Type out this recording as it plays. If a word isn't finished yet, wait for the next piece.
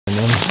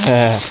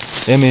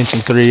Them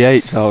inching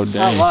 3/8 all day.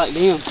 I like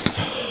them.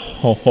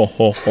 Ho, ho,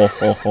 ho, ho,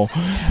 ho, ho.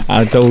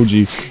 I told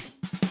you.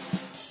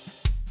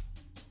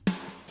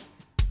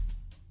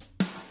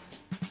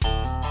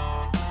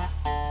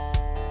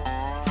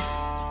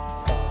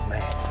 Oh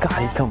man,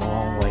 God, he come a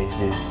long ways,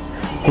 dude.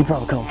 He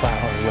probably come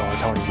 500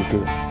 yards hard as he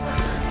could.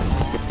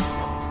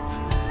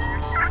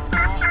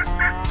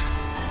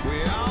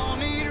 We all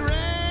need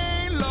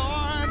rain,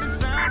 Lord, the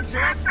sun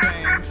just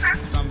stands.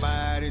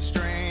 Somebody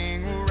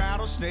string a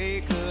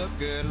rattlesnake up,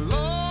 good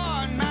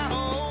Lord, my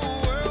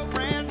whole world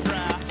ran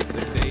dry.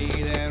 The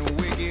day that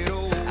wicked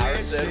old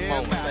witch said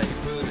about to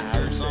put a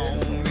curse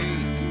on me.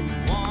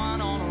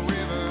 One on a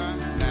river,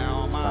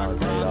 now my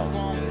crops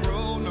won't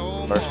grow no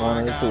more. First one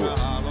of the tour.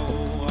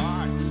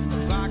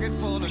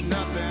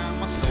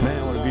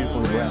 Man, what a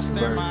beautiful Nebraska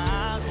bird.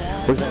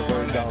 We've had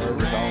birds all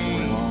over all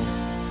morning long.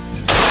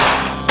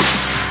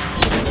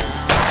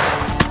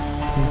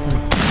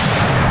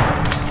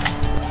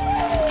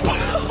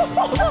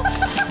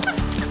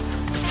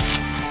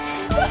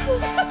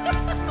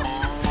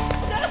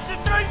 That's the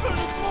drink for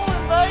this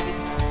morning, baby.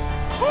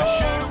 I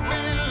should have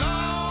been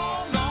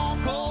long, long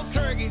cold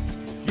turkey.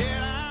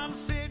 Yet I'm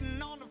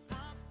sitting on the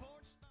front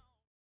porch.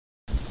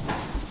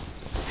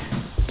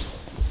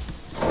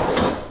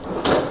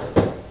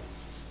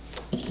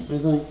 What do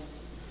you think?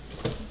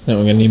 Then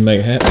we're gonna need to make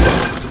a hat.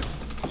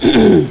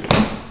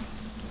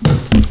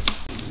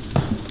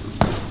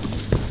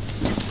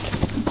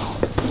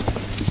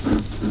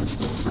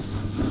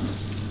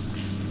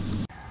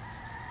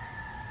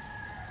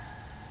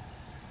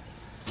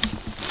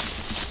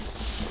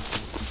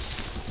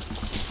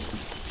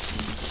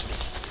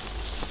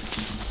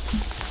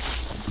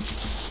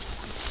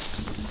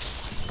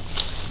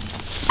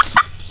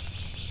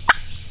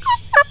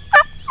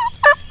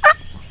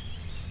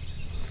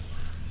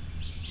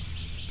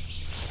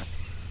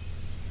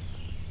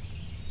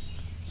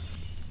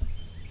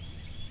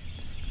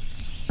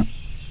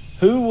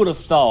 Who would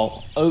have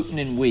thought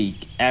opening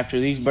week, after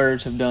these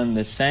birds have done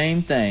the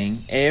same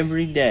thing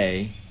every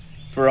day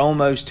for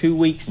almost 2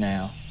 weeks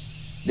now,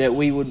 that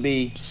we would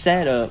be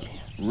set up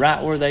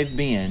right where they've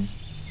been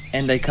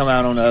and they come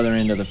out on the other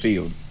end of the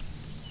field?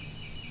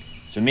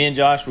 So me and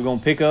Josh, we're going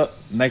to pick up,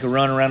 make a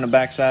run around the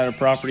backside of the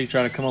property,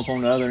 try to come up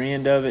on the other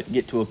end of it,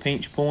 get to a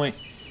pinch point,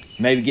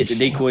 maybe get the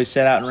decoys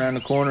set out around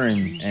the corner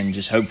and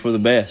just hope for the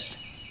best.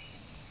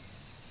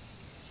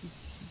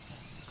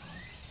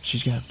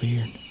 She's got a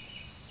beard.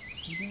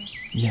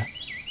 Yeah.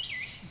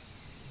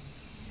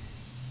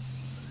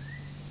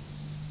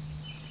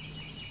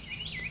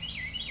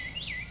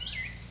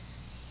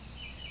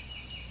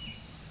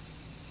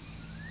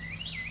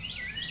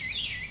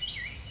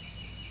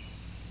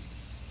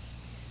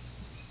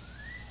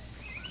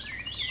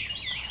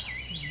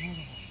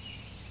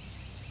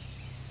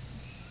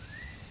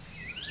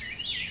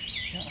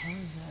 That her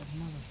is that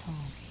another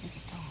Tom. It's a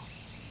Tom.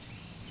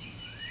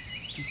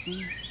 You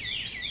see?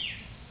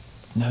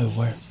 No,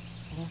 where?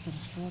 Left of the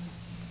strutter.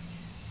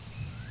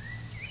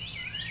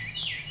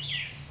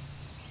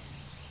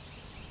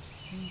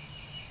 See?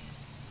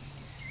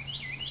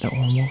 That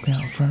one walking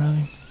out in front of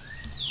him?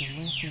 The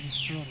left of the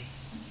strutter.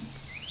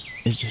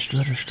 Is the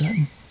strutter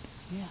strutting?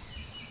 Yeah.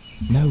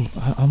 No,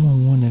 I'm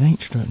on one that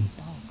ain't strutting.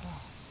 Oh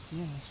God.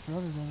 Yeah, the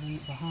strutter's over there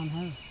behind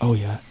her. Oh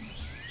yeah.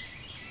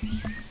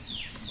 There's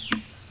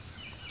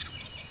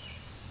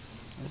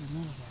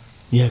another guy.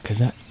 Yeah, 'cause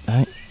that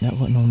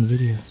wasn't on the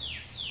video.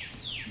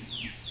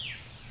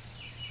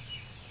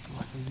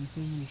 Are you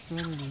feeling the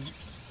strutter? Then...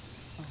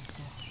 Oh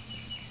God.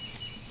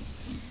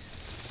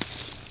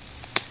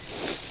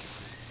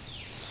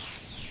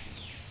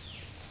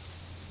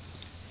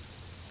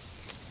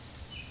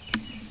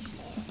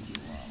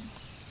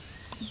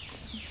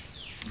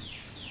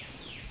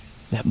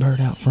 That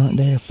bird out front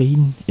there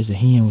feeding is a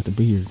hen with a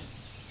beard.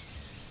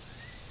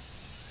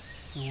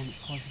 The one that's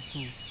closest to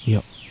it.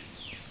 Yep.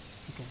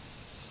 Okay.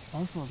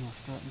 Both of them are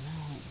strutting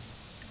now, aren't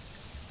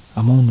they?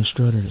 I'm on the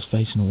strutter that's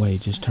facing away,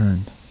 just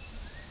turned.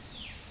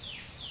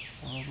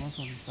 Both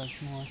of them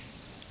facing away.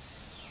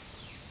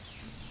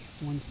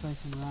 One's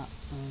facing right,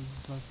 and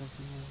both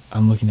facing left.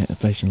 I'm looking at the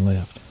facing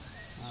left.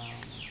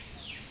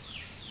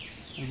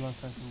 They're both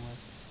facing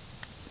left.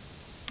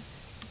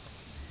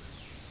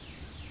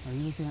 Are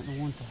you looking at the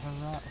one to her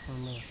right or her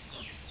left?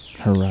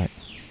 Her right.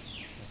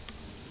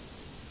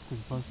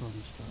 Because both of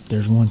them strutting.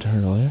 There's one to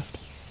her left.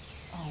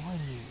 Oh, wait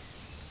a minute.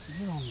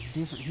 You're on a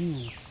different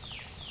hen.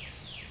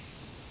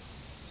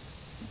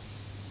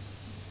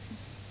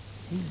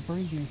 He's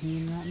breeding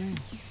hen right now.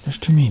 There's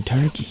too many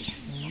turkeys.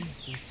 There is.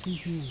 There's two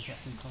hens got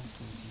too close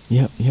to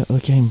us. Yep,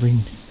 look at him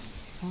breeding.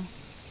 Huh?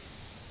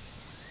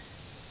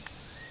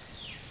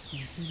 Do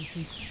you see the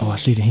two? Oh, I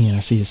see the hen.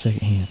 I see the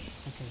second hen.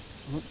 Okay,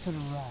 look to the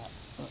right,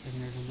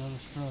 and there's another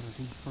strutter.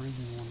 He's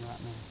breeding one right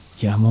now.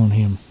 Yeah, I'm on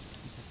him.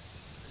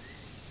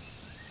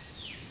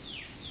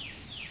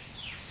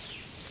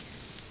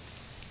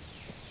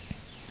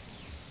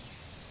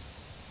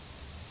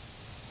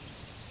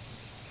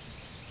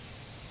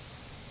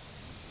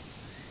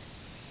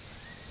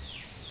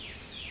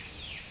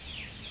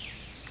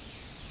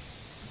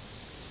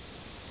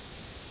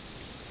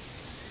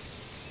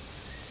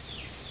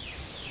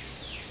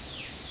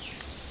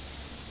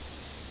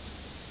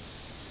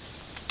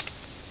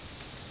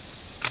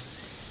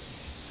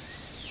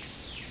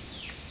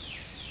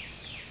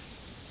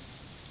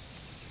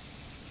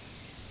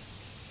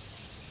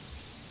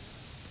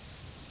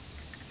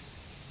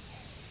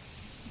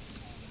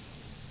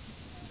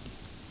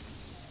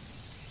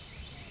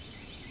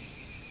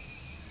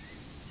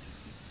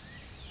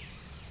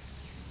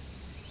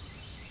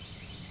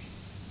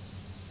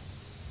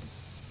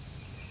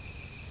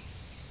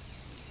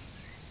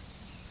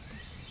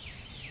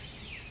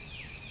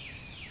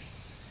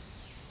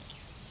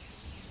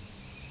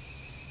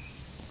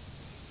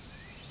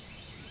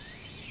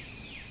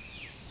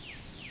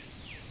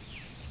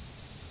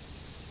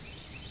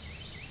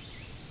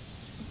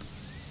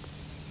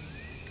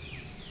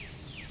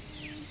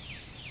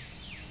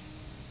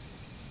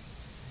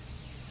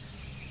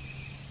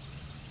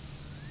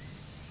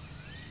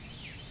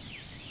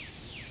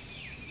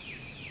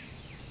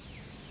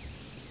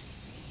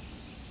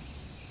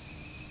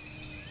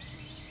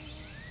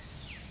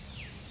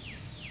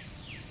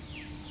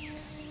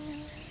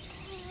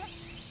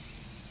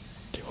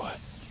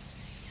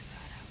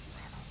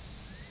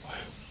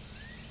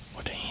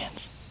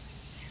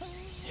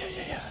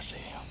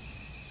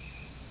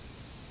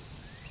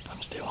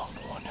 still on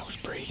the one that was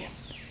breeding.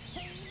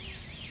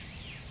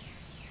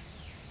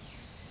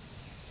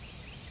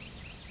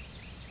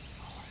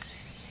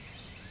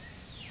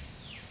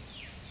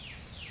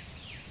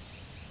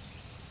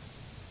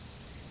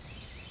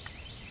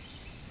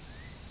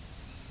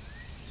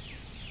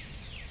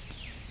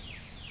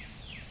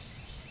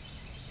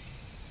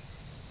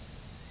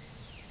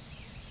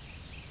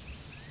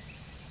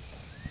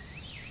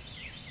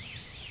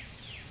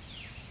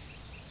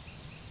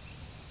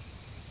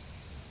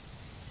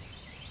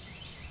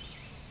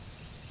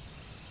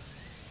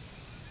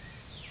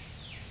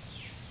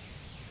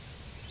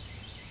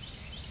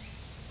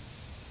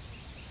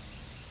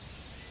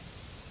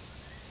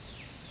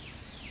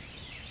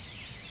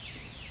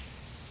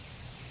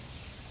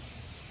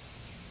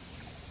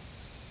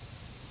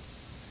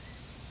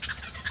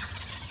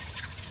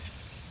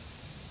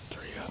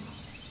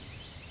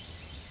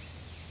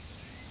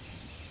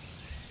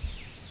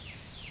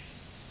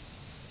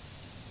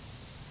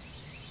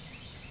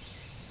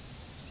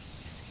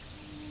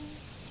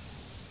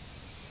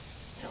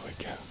 Here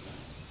we go.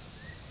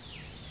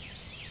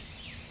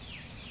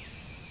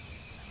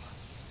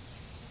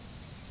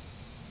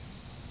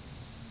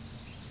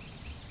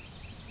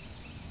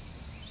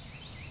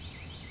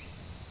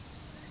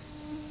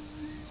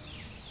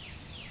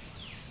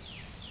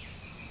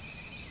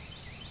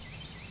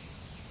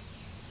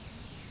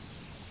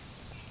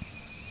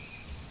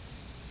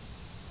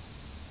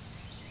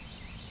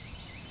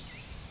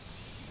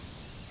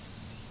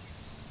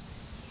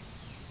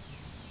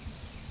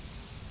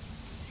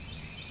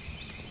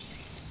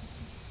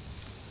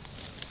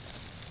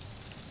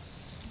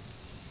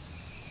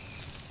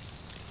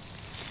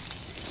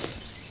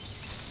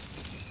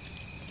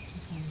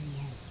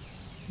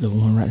 The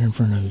one right in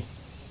front of you.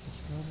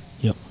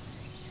 Yep.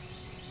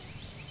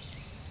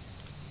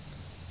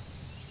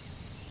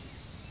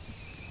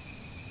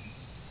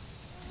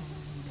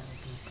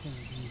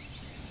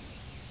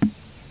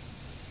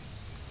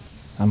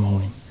 I'm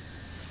on him.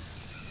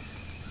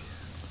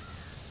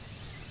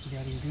 You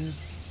got him good?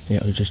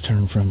 Yeah, he just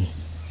turned from you.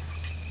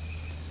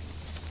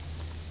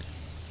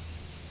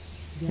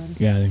 You got him?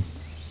 Got him.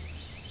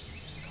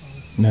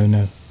 No,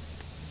 no.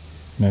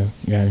 No,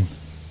 got him.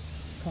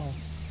 Call.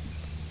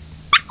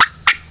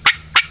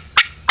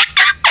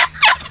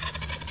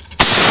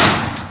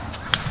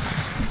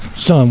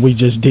 Son, we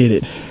just did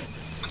it.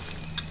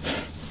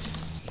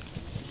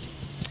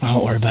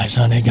 Don't worry about it,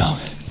 son, they're gone.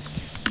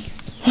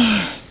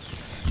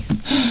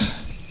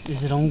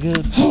 Is it on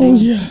good? Oh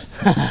yeah.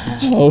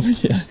 Oh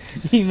yeah.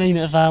 You mean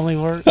it finally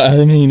worked?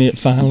 I mean it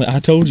finally. I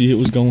told you it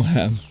was gonna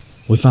happen.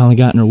 We finally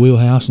got in our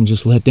wheelhouse and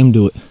just let them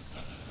do it.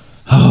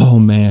 Oh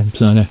man,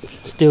 son.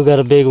 Still got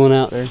a big one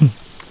out there.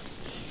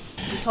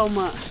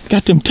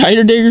 Got them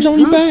tater diggers on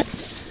your back?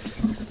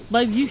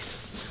 Baby, you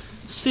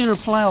center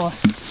plow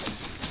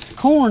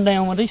corn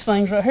down with these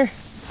things right here.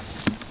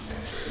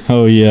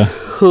 Oh yeah.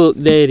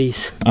 Hook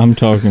daddies. I'm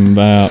talking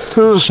about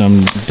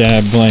some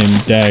blame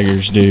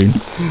daggers, dude.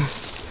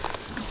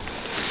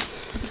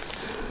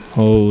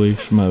 Holy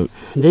smoke.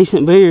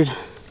 Decent beard.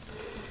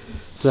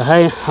 But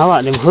hey, I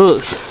like them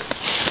hooks.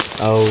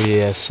 Oh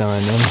yeah,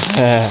 son.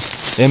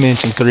 Them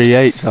inch and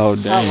 3/8 all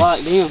day. I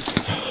like them.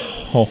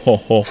 Ho, ho,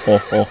 ho, ho,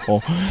 ho,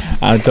 ho.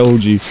 I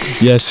told you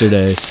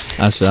yesterday,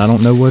 I said, I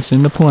don't know what's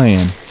in the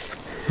plan,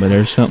 but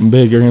there's something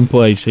bigger in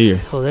place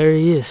here. Oh, there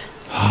he is.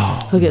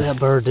 Oh, look at that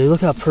bird, dude.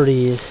 Look how pretty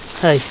he is.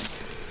 Hey,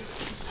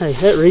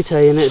 that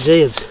retail and that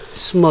Jeb's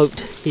smoked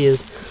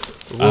his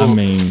lump. I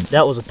mean,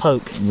 that was a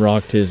poke.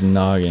 Rocked his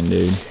noggin,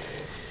 dude.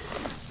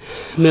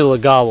 Middle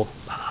of gobble.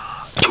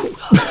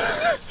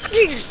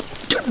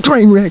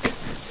 Train wreck.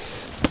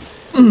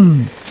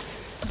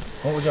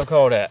 What would y'all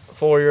call that?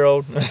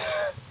 4-year-old?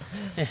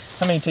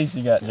 How many teeth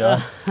you got, Joe?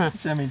 How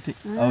many teeth?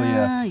 Oh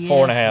yeah,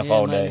 4.5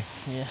 all day.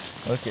 Yeah.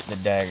 Look at the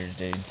daggers,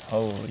 dude.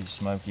 Holy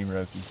smoky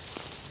rokies.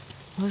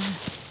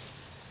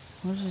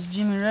 Where's this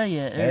Jimmy Ray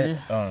at? There it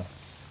is.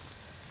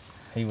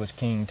 He was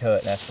King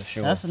Tut, that's for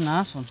sure. That's a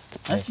nice one.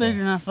 That's yes, bigger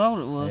than I thought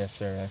it was. Yes,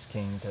 sir. That's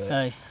King Tut.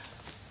 Hey.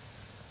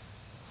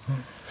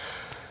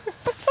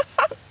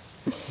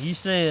 You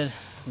said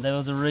there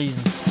was a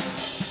reason.